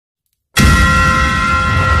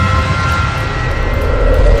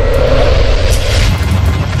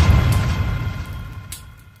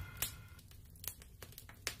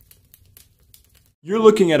You're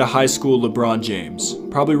looking at a high school LeBron James,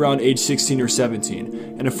 probably around age 16 or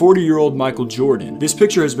 17, and a 40-year-old Michael Jordan. This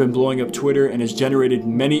picture has been blowing up Twitter and has generated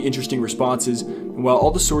many interesting responses, and while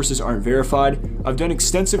all the sources aren't verified, I've done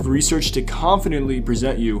extensive research to confidently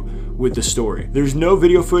present you with the story. There's no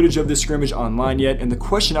video footage of this scrimmage online yet, and the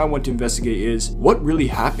question I want to investigate is, what really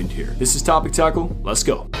happened here? This is Topic Tackle, let's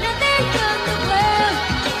go.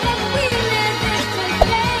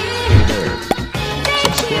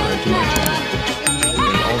 Subscribe to my channel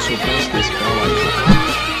and also press this bell icon.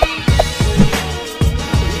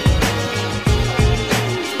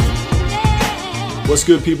 What's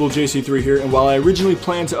good, people? JC3 here, and while I originally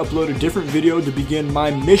planned to upload a different video to begin my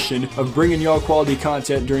mission of bringing y'all quality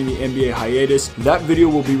content during the NBA hiatus, that video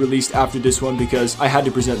will be released after this one because I had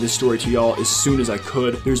to present this story to y'all as soon as I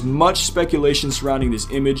could. There's much speculation surrounding this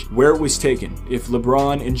image, where it was taken, if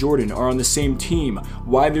LeBron and Jordan are on the same team,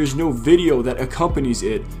 why there's no video that accompanies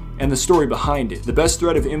it, and the story behind it. The best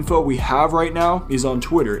thread of info we have right now is on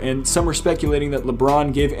Twitter, and some are speculating that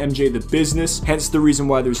LeBron gave MJ the business, hence the reason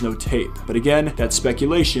why there's no tape. But again, that's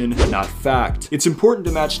speculation, not fact. It's important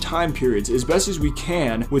to match time periods as best as we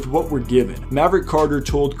can with what we're given. Maverick Carter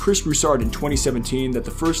told Chris Broussard in 2017 that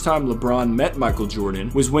the first time LeBron met Michael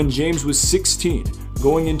Jordan was when James was 16,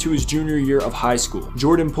 going into his junior year of high school.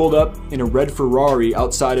 Jordan pulled up in a red Ferrari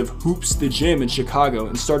outside of Hoops the Gym in Chicago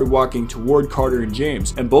and started walking toward Carter and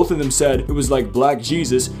James, and both of them said it was like Black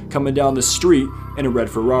Jesus coming down the street in a red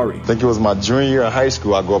Ferrari. I think it was my junior year in high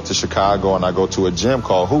school. I go up to Chicago and I go to a gym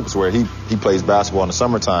called Hoops where he plays basketball in the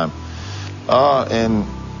summertime. And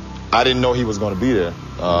I didn't know he was going to be there.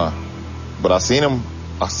 But I seen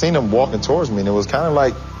him walking towards me, and it was kind of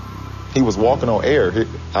like he was walking on air.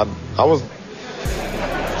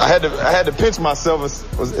 I had to pinch myself.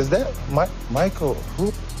 Is that Michael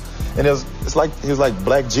Hoop? And it's like he was like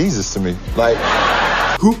Black Jesus to me. Like,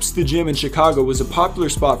 Hoops the Gym in Chicago was a popular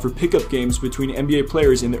spot for pickup games between NBA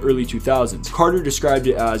players in the early 2000s. Carter described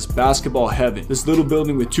it as basketball heaven. This little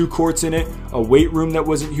building with 2 courts in it, a weight room that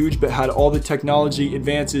wasn't huge but had all the technology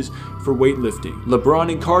advances for weightlifting.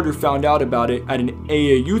 LeBron and Carter found out about it at an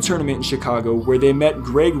AAU tournament in Chicago where they met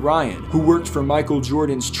Greg Ryan, who worked for Michael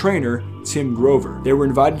Jordan's trainer, Tim Grover. They were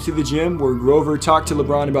invited to the gym where Grover talked to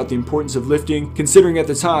LeBron about the importance of lifting, considering at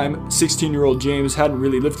the time, 16-year-old James hadn't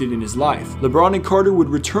really lifted in his life. LeBron and Carter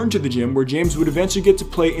would return to the gym where James would eventually get to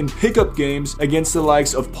play in pickup games against the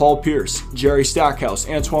likes of Paul Pierce, Jerry Stackhouse,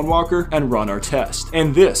 Antoine Walker, and Ron Artest.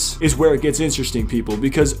 And this is where it gets interesting, people,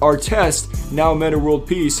 because Artest, now Meta World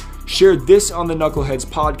Peace, shared this on the Knuckleheads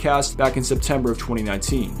podcast back in September of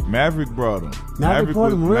 2019. Maverick brought him. Maverick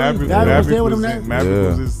brought him, really? Maverick was there with him there?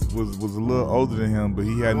 Maverick was a little older than him, but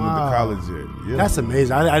he hadn't went to college yet. Yeah. That's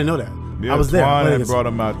amazing. I didn't know that. Yeah, I was there. Twan had brought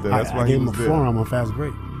him out there. That's why he was there. I gave him a forearm on fast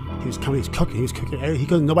break. He was coming. He was cooking. He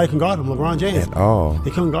couldn't. Nobody can guard him. LeBron James. At all.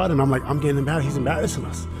 They couldn't guard him. I'm like, I'm getting embarrassed. He's embarrassing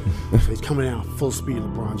us. So he's coming down full speed.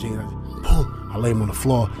 LeBron James. Boom. I lay him on the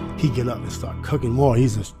floor. He get up and start cooking more.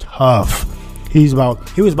 He's just tough. He was about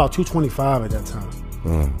 225 at that time.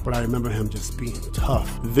 But I remember him just being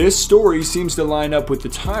tough. This story seems to line up with the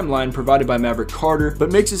timeline provided by Maverick Carter,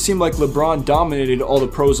 but makes it seem like LeBron dominated all the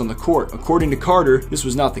pros on the court. According to Carter, this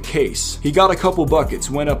was not the case. He got a couple buckets,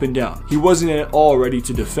 went up and down. He wasn't at all ready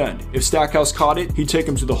to defend. If Stackhouse caught it, he'd take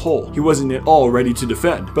him to the hole. He wasn't at all ready to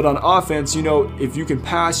defend. But on offense, you know, if you can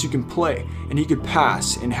pass, you can play. And he could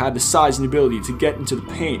pass and had the size and ability to get into the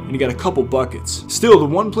paint, and he got a couple buckets. Still, the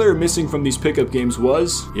one player missing from these pickup games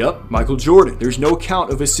was, Michael Jordan. There's no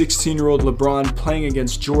account of a 16-year-old LeBron playing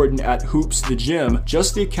against Jordan at Hoops the Gym,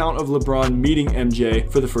 just the account of LeBron meeting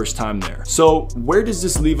MJ for the first time there. So where does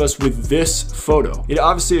this leave us with this photo? It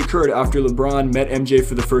obviously occurred after LeBron met MJ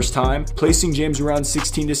for the first time, placing James around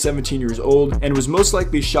 16 to 17 years old, and was most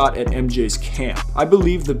likely shot at MJ's camp. I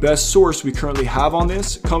believe the best source we currently have on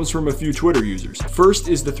this comes from a few Twitter users. First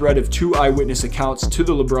is the thread of 2 eyewitness accounts to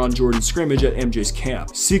the LeBron Jordan scrimmage at MJ's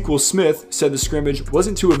camp. Sequel Smith said the scrimmage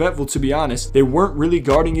wasn't too eventful, to be honest. They weren't really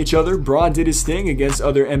guarding each other. Bron did his thing against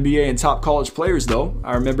other NBA and top college players though.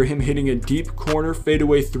 I remember him hitting a deep corner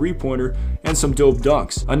fadeaway 3-pointer and some dope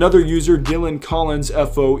dunks. Another user, Dylan Collins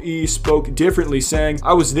FOE, spoke differently, saying,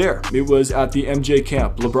 I was there. It was at the MJ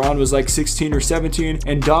camp. LeBron was like 16 or 17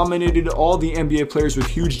 and dominated all the NBA players with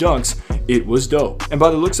huge dunks. It was dope. And by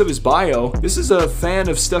the looks of his bio, this is a fan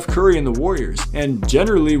of Steph Curry and the Warriors. And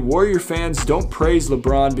generally, Warrior fans don't praise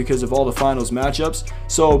LeBron because of all the finals matchups.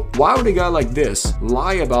 So why would a guy like this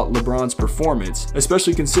lie about LeBron's performance,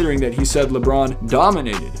 especially considering that he said LeBron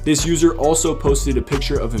dominated? This user also posted a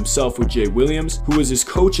picture of himself with Jay Williams, who was his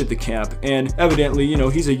coach at the camp, and evidently, you know,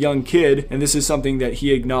 he's a young kid, and this is something that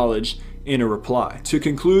he acknowledged in a reply. To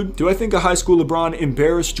conclude, do I think a high school LeBron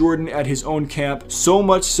embarrassed Jordan at his own camp, so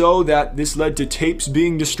much so that this led to tapes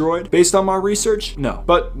being destroyed? Based on my research, no.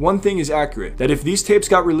 But one thing is accurate, that if these tapes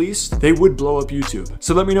got released, they would blow up YouTube.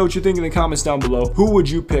 So let me know what you think in the comments down below. Who would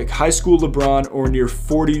you pick, high school LeBron or near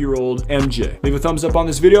 40-year-old MJ? Leave a thumbs up on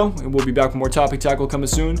this video, and we'll be back with more Topic Tackle coming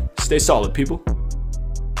soon. Stay solid, people.